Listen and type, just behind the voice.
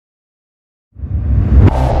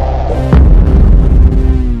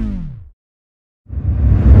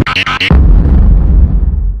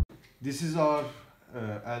is our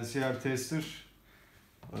LCR tester.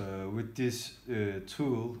 With this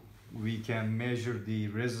tool we can measure the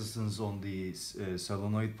resistance on the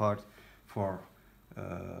solenoid part for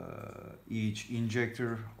each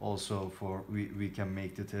injector. Also for we can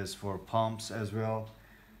make the test for pumps as well,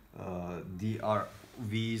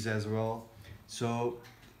 DRVs as well. So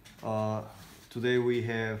today we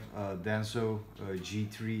have Denso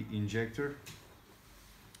G3 injector.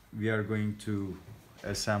 We are going to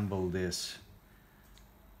assemble this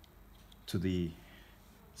to the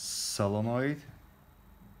solenoid.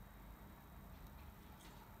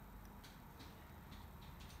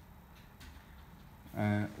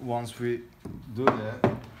 And once we do that,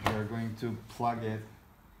 we are going to plug it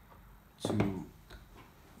to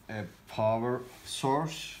a power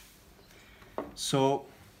source. So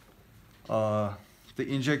the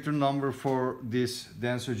injector number for this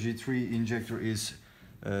Denso G3 injector is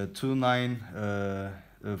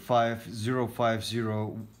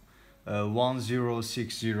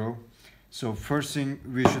 295050160. So first thing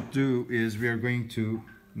we should do is we are going to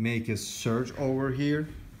make a search over here,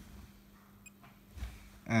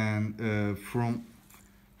 and from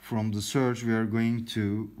the search we are going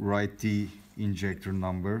to write the injector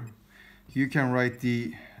number. You can write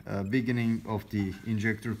the beginning of the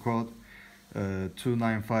injector code,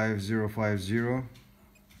 295050.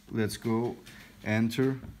 Let's go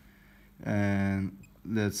enter, and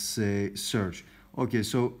let's say search. Okay,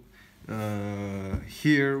 so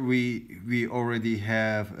here we already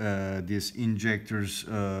have this injector's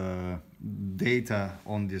data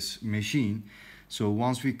on this machine. So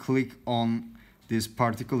once we click on this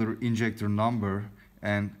particular injector number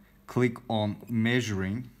and click on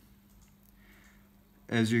measuring,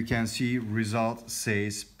 as you can see, result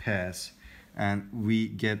says pass, and we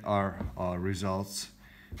get our results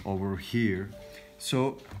over here.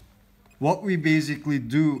 So what we basically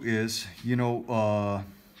do is, to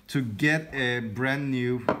get a brand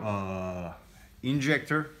new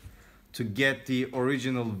injector, to get the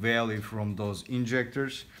original value from those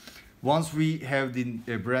injectors. Once we have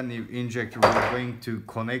the brand new injector, we're going to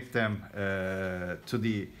connect them to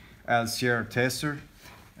the LCR tester.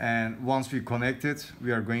 And once we connect it,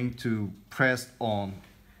 we are going to press on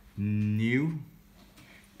new.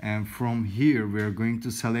 And from here, we are going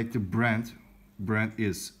to select the brand. Brand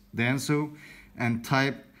is Denso, and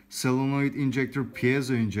type solenoid injector,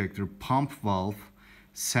 piezo injector, pump valve,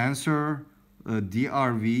 sensor,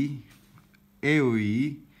 DRV,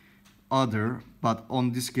 AOE, other, but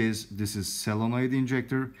on this case this is solenoid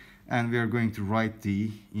injector, and we are going to write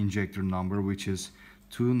the injector number, which is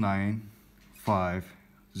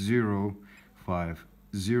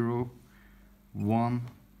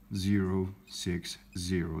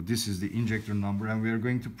 295050160. This is the injector number, and we are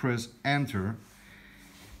going to press enter.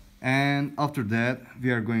 And after that,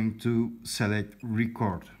 we are going to select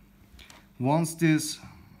record. Once this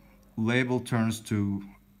label turns to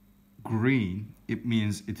green, it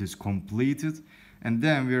means it is completed. And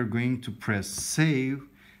then we are going to press save,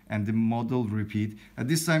 and the model repeat. At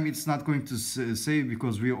this time, it's not going to save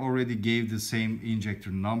because we already gave the same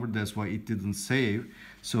injector number. That's why it didn't save.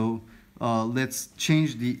 So let's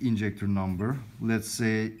change the injector number. Let's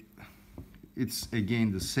say it's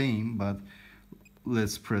again the same, but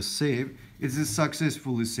let's press save. It is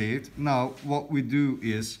successfully saved. Now what we do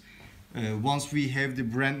is, once we have the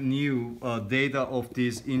brand new data of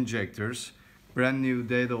these injectors, we are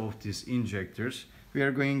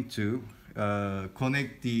going to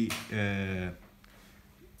connect the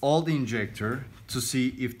old injector to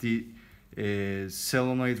see if the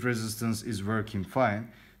solenoid resistance is working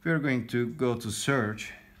fine. We are going to go to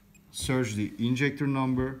search the injector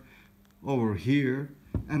number over here,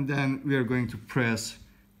 and then we are going to press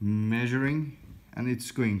measuring, and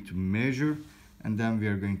it's going to measure, and then we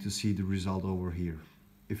are going to see the result over here,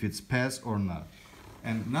 if it's passed or not.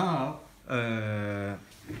 And now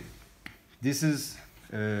this is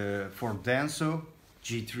for Denso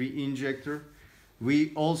G3 injector.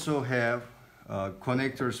 We also have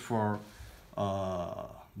connectors for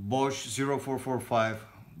Bosch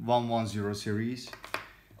 0445110 series,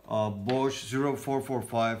 Bosch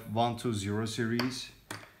 0445120 series,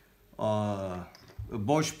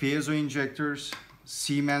 Bosch Piezo injectors,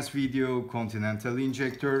 Siemens Video Continental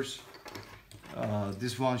injectors.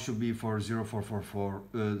 This one should be for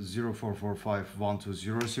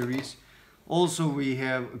 0445120 series. Also we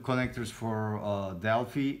have connectors for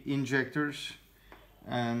Delphi injectors,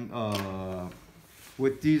 and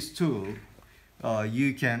with this tool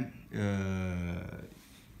you can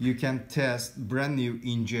test brand new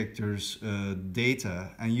injectors data,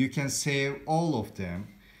 and you can save all of them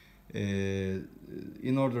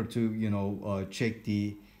in order to check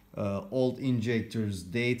the old injectors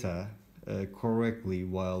data correctly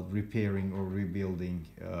while repairing or rebuilding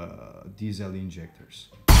diesel injectors.